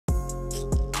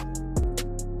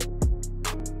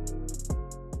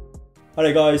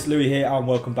Hello guys, Louis here and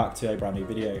welcome back to a brand new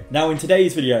video. Now in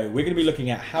today's video, we're going to be looking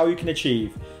at how you can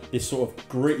achieve this sort of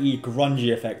gritty,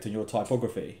 grungy effect on your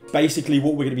typography. Basically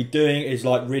what we're going to be doing is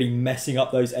like really messing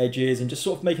up those edges and just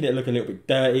sort of making it look a little bit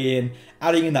dirty and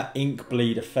adding in that ink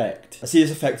bleed effect. I see this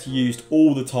effect used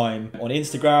all the time on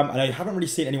Instagram and I haven't really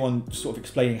seen anyone sort of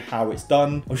explaining how it's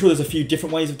done. I'm sure there's a few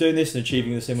different ways of doing this and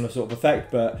achieving a similar sort of effect,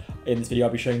 but in this video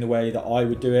I'll be showing the way that I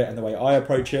would do it and the way I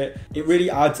approach it. It really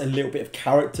adds a little bit of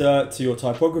character to your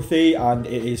typography and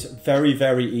it is very,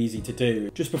 very easy to do.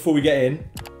 Just before we get in,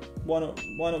 why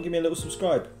not give me a little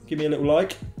subscribe? Give me a little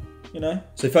like, you know?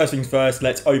 So first things first,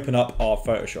 let's open up our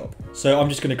Photoshop. So I'm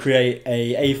just gonna create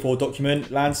a A4 document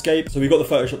landscape. So we've got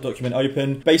the Photoshop document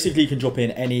open. Basically you can drop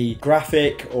in any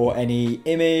graphic or any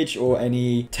image or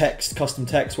any text, custom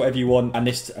text, whatever you want, and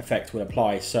this effect will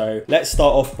apply. So let's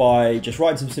start off by just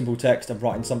writing some simple text and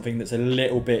writing something that's a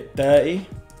little bit dirty.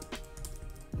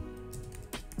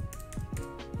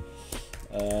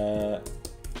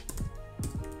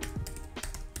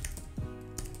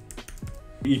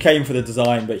 You came for the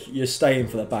design, but you're staying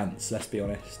for the bants, let's be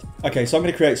honest. Okay, so I'm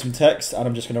going to create some text and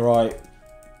I'm just going to write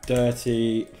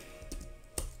dirty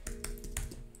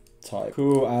type.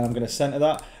 Cool, and I'm going to center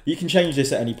that. You can change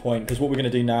this at any point because what we're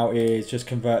going to do now is just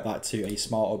convert that to a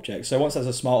smart object. So once that's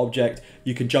a smart object,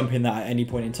 you can jump in that at any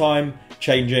point in time,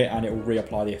 change it, and it will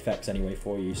reapply the effects anyway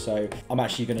for you. So I'm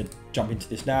actually going to jump into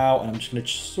this now and I'm just going to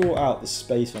sort out the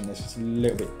space on this. It's a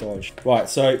little bit dodgy. Right,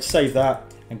 so save that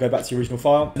and go back to your original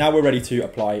file. Now we're ready to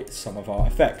apply some of our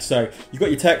effects. So you've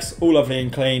got your text all lovely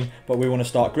and clean, but we want to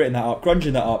start gritting that up,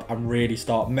 grunging that up, and really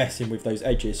start messing with those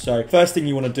edges. So first thing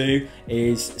you want to do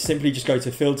is simply just go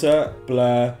to filter,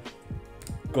 blur,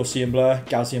 Gaussian blur,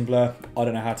 I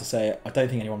don't know how to say it. I don't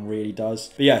think anyone really does.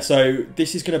 But yeah, so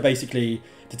this is going to basically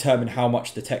determine how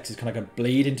much the text is kind of going to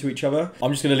bleed into each other.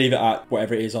 I'm just going to leave it at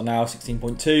whatever it is on now,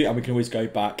 16.2, and we can always go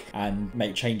back and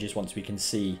make changes once we can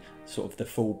see sort of the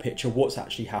full picture, what's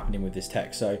actually happening with this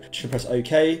text. So just gonna press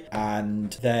OK,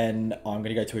 and then I'm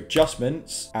gonna go to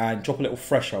adjustments and drop a little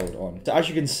threshold on. So as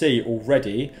you can see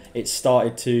already, it's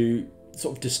started to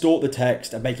sort of distort the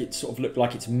text and make it sort of look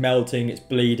like it's melting, it's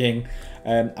bleeding.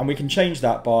 And we can change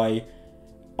that by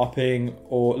upping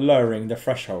or lowering the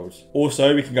threshold.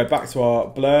 Also, we can go back to our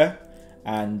blur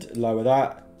and lower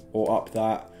that or up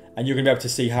that. And you're going to be able to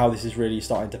see how this is really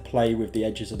starting to play with the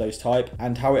edges of those type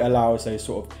and how it allows those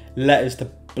sort of letters to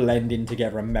blend in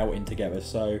together and melt in together.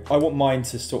 So I want mine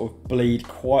to sort of bleed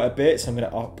quite a bit. So I'm going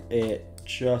to up it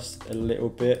just a little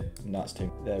bit. And that's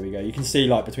too. There we go. You can see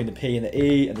like between the P and the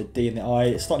E and the D and the I,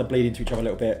 it's starting to bleed into each other a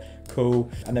little bit. Cool.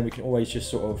 And then we can always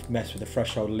just sort of mess with the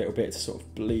threshold a little bit to sort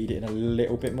of bleed it in a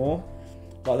little bit more.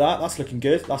 Like that. That's looking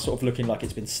good. That's sort of looking like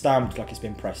it's been stamped, like it's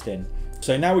been pressed in.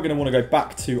 So now we're going to want to go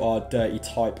back to our dirty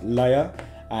type layer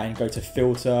and go to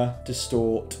filter,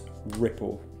 distort,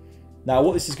 ripple. Now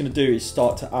what this is going to do is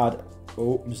start to add,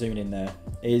 oh, I'm zooming in there,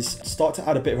 is start to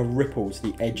add a bit of a ripple to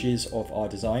the edges of our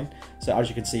design. So as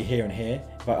you can see here and here,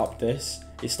 if I up this,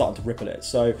 it's starting to ripple it.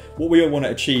 So what we want to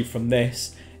achieve from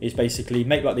this is basically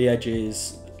make like the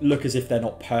edges look as if they're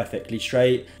not perfectly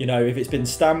straight. You know, if it's been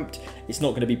stamped, it's not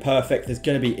going to be perfect. There's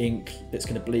going to be ink that's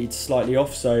going to bleed slightly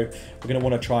off. So we're going to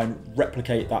want to try and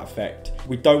replicate that effect.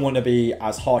 We don't want to be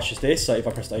as harsh as this. So if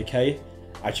I press OK,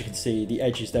 as you can see, the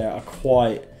edges there are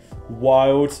quite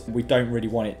wild. We don't really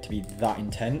want it to be that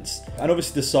intense, and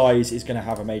obviously the size is going to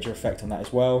have a major effect on that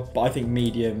as well, but I think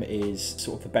medium is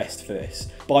sort of the best for this.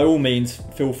 By all means,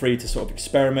 feel free to sort of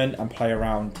experiment and play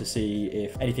around to see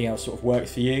if anything else sort of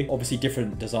works for you. Obviously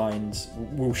different designs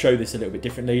will show this a little bit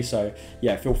differently, so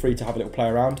yeah, feel free to have a little play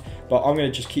around, but I'm going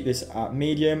to just keep this at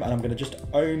medium and I'm going to just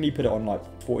only put it on like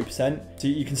 40%. So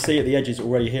you can see at the edges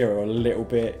already here are a little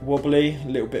bit wobbly, a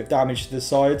little bit of damage to the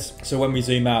sides, so when we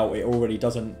zoom out it already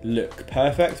doesn't look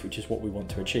perfect, which is what we want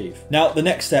to achieve. Now the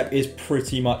next step is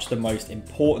pretty much the most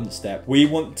important step. We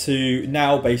want to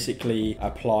now basically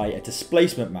apply a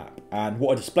displacement map, and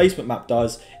what a displacement map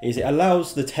does is it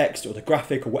allows the text or the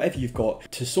graphic or whatever you've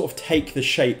got to sort of take the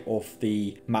shape of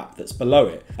the map that's below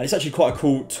it. And it's actually quite a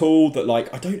cool tool that like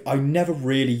I never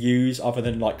really use other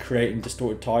than like creating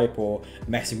distorted type or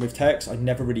messing with text. I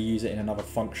never really use it in another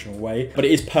functional way, but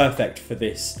it is perfect for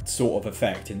this sort of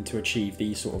effect and to achieve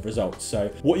these sort of results.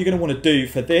 So what you're going to want to do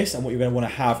for this and what you're going to want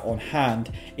to have on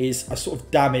hand is a sort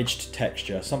of damaged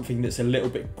texture, something that's a little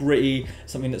bit gritty,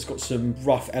 something that's got some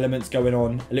rough elements going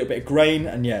on, a little bit of grain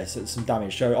and yes, some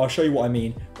damage. So I'll show you what I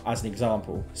mean as an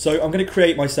example. So I'm going to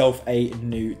create myself a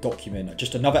new document,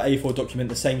 just another A4 document,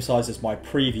 the same size as my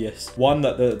previous one,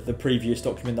 that the previous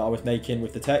document that I was making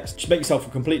with the text. Just make yourself a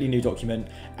completely new document,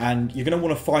 and you're going to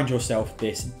want to find yourself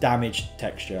this damaged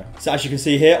texture. So as you can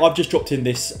see here, I've just dropped in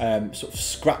this sort of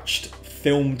scratched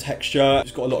film texture.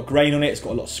 It's got a lot of grain on it, it's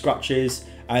got a lot of scratches.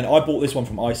 And I bought this one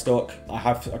from iStock. I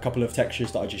have a couple of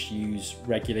textures that I just use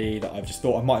regularly that I've just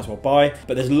thought I might as well buy.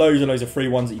 But there's loads and loads of free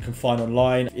ones that you can find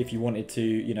online if you wanted to,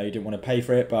 you know, you didn't want to pay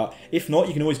for it. But if not,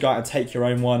 you can always go out and take your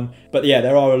own one. But yeah,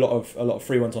 there are a lot of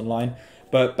free ones online.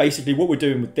 But basically what we're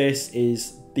doing with this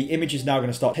is the image is now going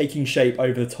to start taking shape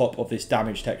over the top of this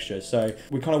damaged texture. So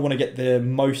we kind of want to get the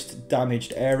most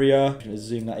damaged area. I'm going to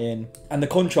zoom that in. And the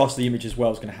contrast of the image as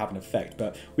well is going to have an effect.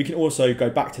 But we can also go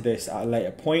back to this at a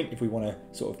later point if we want to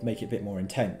sort of make it a bit more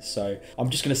intense. So I'm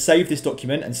just going to save this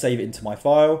document and save it into my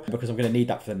file because I'm going to need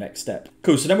that for the next step.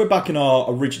 Cool, so then we're back in our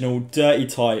original dirty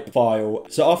type file.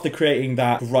 So after creating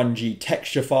that grungy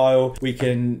texture file, we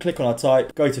can click on our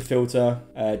type, go to filter,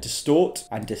 distort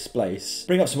and displace.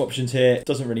 Bring up some options here.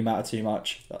 Doesn't really matter too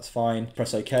much, that's fine.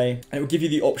 Press OK, and it will give you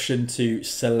the option to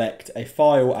select a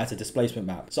file as a displacement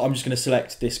map. So I'm just going to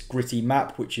select this gritty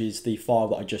map, which is the file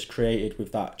that I just created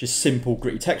with that just simple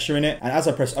gritty texture in it. And as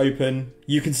I press open,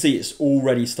 you can see it's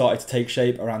already started to take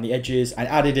shape around the edges and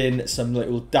added in some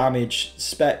little damage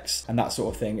specks and that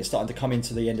sort of thing. It's starting to come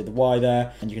into the end of the Y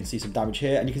there, and you can see some damage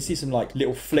here, and you can see some like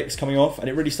little flicks coming off, and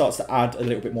it really starts to add a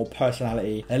little bit more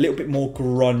personality and a little bit more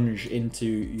grunge into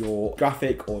your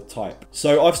graphic or type.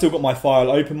 So I've still got my file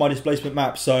open, my displacement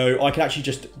map, so I can actually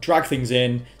just drag things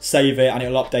in, save it, and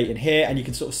it'll update in here, and you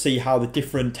can sort of see how the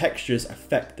different textures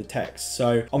affect the text.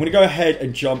 So I'm going to go ahead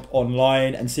and jump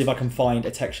online and see if I can find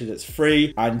a texture that's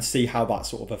free and see how that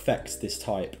sort of affects this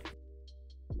type.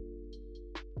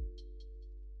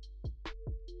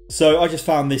 So I just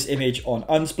found this image on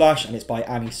Unsplash, and it's by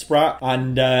Annie Spratt,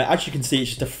 and as you can see,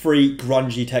 it's just a free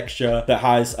grungy texture that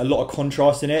has a lot of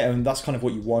contrast in it, and that's kind of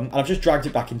what you want. And I've just dragged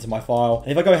it back into my file,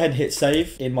 and if I go ahead and hit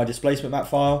save in my displacement map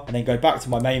file and then go back to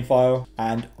my main file,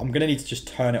 and I'm going to need to just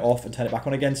turn it off and turn it back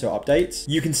on again so it updates,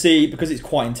 you can see because it's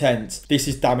quite intense, this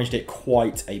has damaged it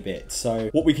quite a bit. So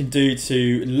what we can do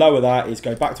to lower that is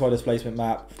go back to our displacement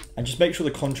map and just make sure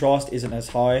the contrast isn't as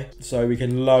high. So we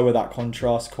can lower that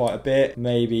contrast quite a bit,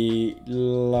 maybe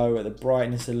lower the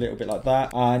brightness a little bit like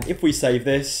that. And if we save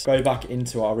this, go back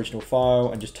into our original file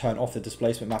and just turn off the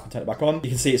displacement map and turn it back on, you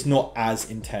can see it's not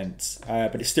as intense,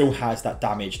 but it still has that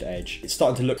damaged edge. It's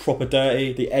starting to look proper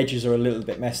dirty. The edges are a little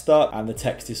bit messed up and the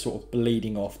text is sort of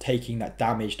bleeding off, taking that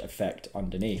damaged effect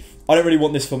underneath. I don't really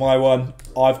want this for my one.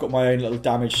 I've got my own little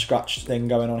damaged scratch thing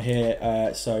going on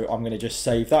here, so I'm going to just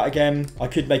save that again. I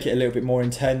could make it a little bit more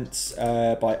intense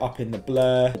by upping the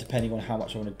blur, depending on how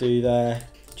much I want to do there.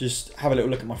 Just have a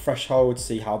little look at my threshold,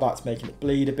 see how that's making it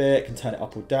bleed a bit, can turn it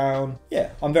up or down.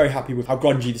 Yeah, I'm very happy with how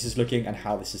grungy this is looking and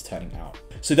how this is turning out.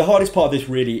 So the hardest part of this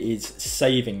really is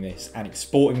saving this and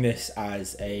exporting this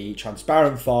as a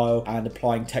transparent file and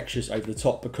applying textures over the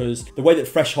top, because the way that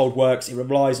threshold works, it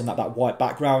relies on that white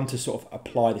background to sort of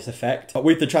apply this effect. But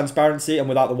with the transparency and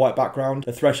without the white background,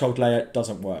 the threshold layer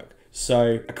doesn't work.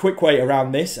 So a quick way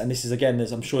around this, and this is again,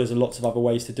 I'm sure there's lots of other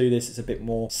ways to do this, it's a bit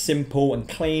more simple and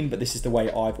clean, but this is the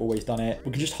way I've always done it.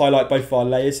 We can just highlight both of our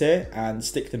layers here and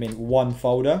stick them in one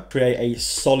folder, create a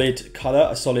solid color,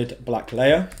 a solid black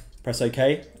layer, press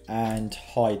OK and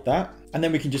hide that. And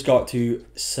then we can just go up to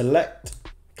select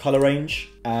color range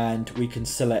and we can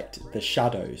select the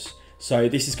shadows. So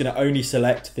this is going to only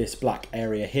select this black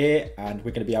area here, and we're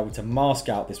going to be able to mask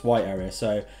out this white area.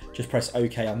 So just press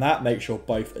OK on that, make sure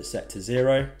both are set to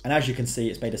 0. And as you can see,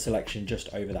 it's made a selection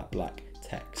just over that black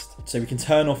text. So we can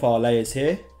turn off our layers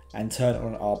here and turn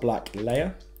on our black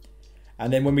layer.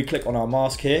 And then when we click on our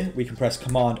mask here, we can press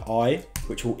Command I,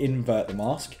 which will invert the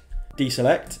mask,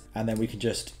 deselect, and then we can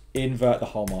just invert the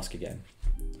whole mask again.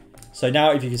 So now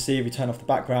if you can see, if we turn off the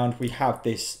background, we have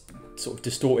this sort of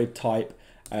distorted type.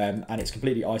 And it's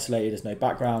completely isolated, there's no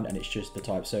background, and it's just the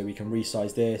type. So we can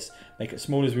resize this, make it as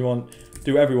small as we want,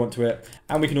 do whatever we want to it.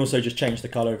 And we can also just change the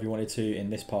color if you wanted to in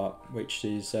this part, which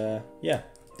is, yeah,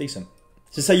 decent.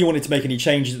 So say you wanted to make any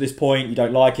changes at this point, you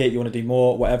don't like it, you want to do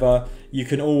more, whatever, you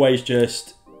can always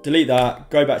just delete that,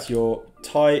 go back to your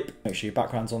type, make sure your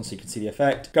background's on so you can see the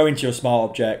effect, go into your smart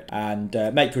object and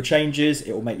make your changes.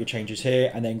 It will make your changes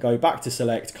here, and then go back to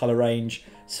select color range,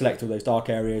 select all those dark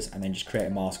areas, and then just create a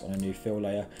mask on a new fill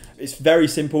layer. It's very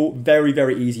simple, very,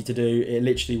 very easy to do. It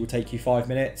literally will take you 5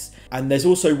 minutes. And there's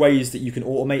also ways that you can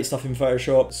automate stuff in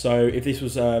Photoshop. So if this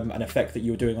was an effect that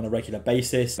you were doing on a regular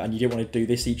basis and you didn't want to do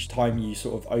this each time you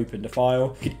sort of opened a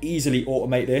file, you could easily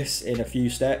automate this in a few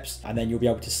steps, and then you'll be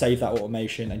able to save that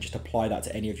automation and just apply that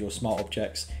to any of your smart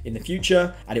objects in the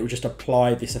future, and it will just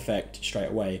apply this effect straight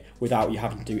away without you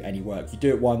having to do any work. You do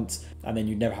it once and then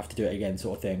you never have to do it again,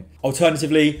 sort of thing.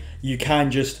 Alternatively, you can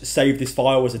just save this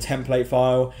file as a template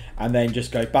file and then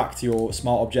just go back to your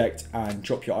smart object and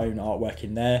drop your own artwork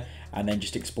in there, and then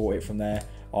just export it from there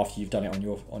after you've done it on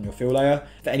your fill layer.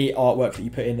 For any artwork that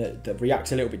you put in that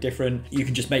reacts a little bit different, you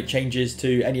can just make changes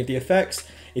to any of the effects.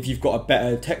 If you've got a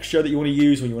better texture that you want to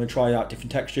use, or you want to try out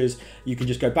different textures, you can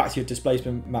just go back to your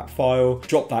displacement map file,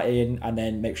 drop that in, and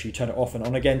then make sure you turn it off and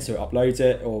on again so it uploads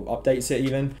it or updates it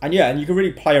even. And yeah, and you can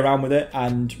really play around with it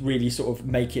and really sort of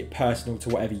make it personal to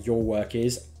whatever your work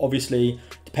is. Obviously,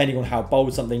 depending on how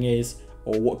bold something is,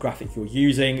 or what graphic you're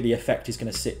using, the effect is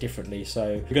going to sit differently. So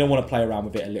you're going to want to play around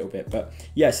with it a little bit. But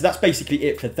yeah, so that's basically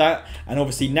it for that. And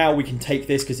obviously now we can take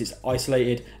this, because it's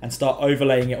isolated, and start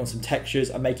overlaying it on some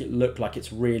textures and make it look like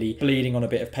it's really bleeding on a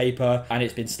bit of paper and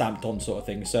it's been stamped on, sort of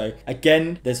thing. So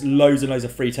again, there's loads and loads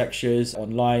of free textures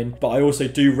online, but I also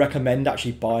do recommend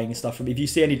actually buying stuff from, if you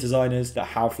see any designers that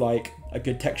have like a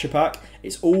good texture pack,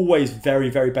 it's always very,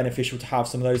 very beneficial to have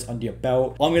some of those under your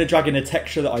belt. I'm going to drag in a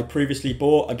texture that I previously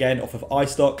bought, again off of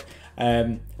iStock.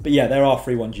 But yeah, there are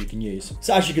free ones you can use.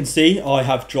 So as you can see, I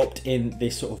have dropped in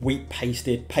this sort of wheat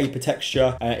pasted paper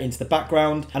texture into the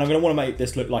background, and I'm going to want to make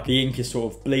this look like the ink is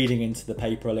sort of bleeding into the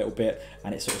paper a little bit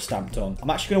and it's sort of stamped on. I'm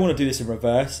actually going to want to do this in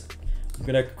reverse. I'm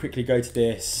going to quickly go to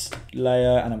this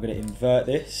layer and I'm going to invert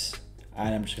this.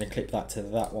 And I'm just going to clip that to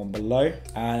that one below,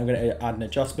 and I'm going to add an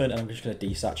adjustment, and I'm just going to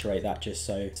desaturate that just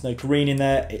so there's no green in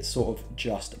there, it's sort of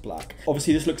just black.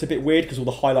 Obviously this looks a bit weird because all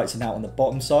the highlights are now on the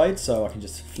bottom side, so I can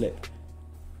just flip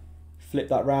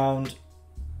that round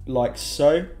like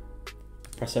so,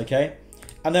 press OK,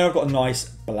 and then I've got a nice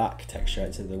black texture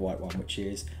instead of the white one, which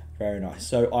is very nice.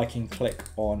 So I can click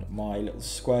on my little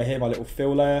square here, my little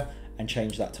fill layer, and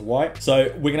change that to white.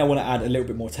 So we're going to want to add a little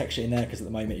bit more texture in there, because at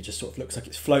the moment it just sort of looks like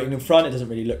it's floating in front. It doesn't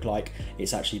really look like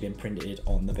it's actually been printed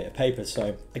on the bit of paper.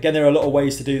 So again, there are a lot of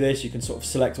ways to do this. You can sort of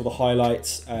select all the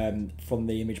highlights from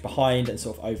the image behind and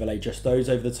sort of overlay just those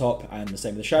over the top, and the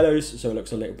same with the shadows, so it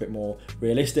looks a little bit more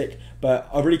realistic. But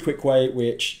a really quick way,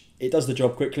 which it does the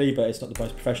job quickly, but it's not the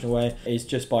most professional way, is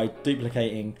just by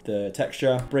duplicating the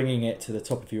texture, bringing it to the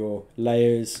top of your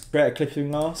layers, create a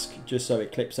clipping mask just so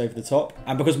it clips over the top.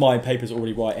 And because my paper's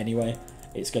already white anyway,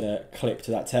 it's gonna clip to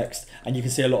that text, and you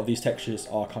can see a lot of these textures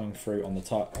are coming through on the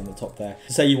top there.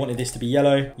 So say you wanted this to be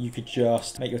yellow, you could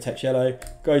just make your text yellow,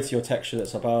 go to your texture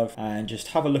that's above, and just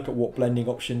have a look at what blending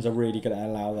options are really gonna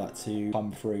allow that to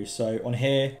come through. So on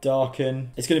here,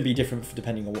 darken, it's gonna be different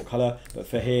depending on what color, but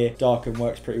for here, darken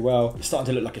works pretty well. It's starting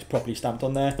to look like it's properly stamped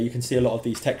on there. You can see a lot of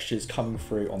these textures coming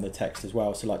through on the text as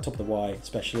well. So like top of the Y,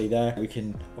 especially there, we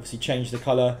can obviously change the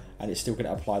color, and it's still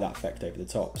gonna apply that effect over the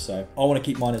top. So I wanna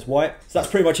keep mine as white. So that's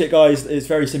pretty much it, guys. It's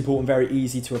very simple and very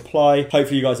easy to apply.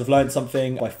 Hopefully you guys have learned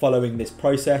something by following this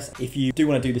process. If you do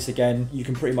want to do this again, you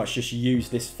can pretty much just use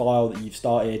this file that you've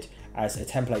started as a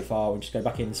template file and just go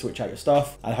back in and switch out your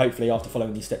stuff. And hopefully after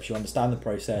following these steps, you understand the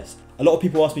process. A lot of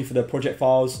people ask me for the project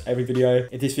files every video.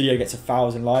 If this video gets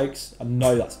 1,000 likes, I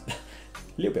know that's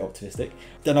a little bit optimistic,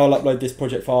 then I'll upload this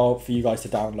project file for you guys to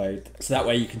download, so that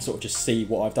way you can sort of just see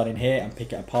what I've done in here and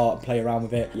pick it apart and play around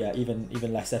with it. Yeah,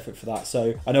 even less effort for that.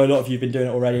 So I know a lot of you have been doing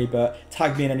it already, but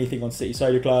tag me in anything on City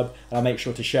Solar Club, and I'll make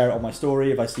sure to share it on my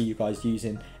story if I see you guys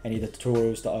using any of the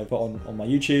tutorials that I've got on my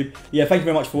YouTube. Yeah, thank you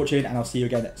very much for watching, and I'll see you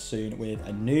again soon with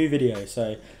a new video.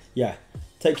 So yeah,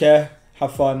 take care,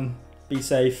 have fun, be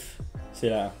safe, see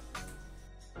you later.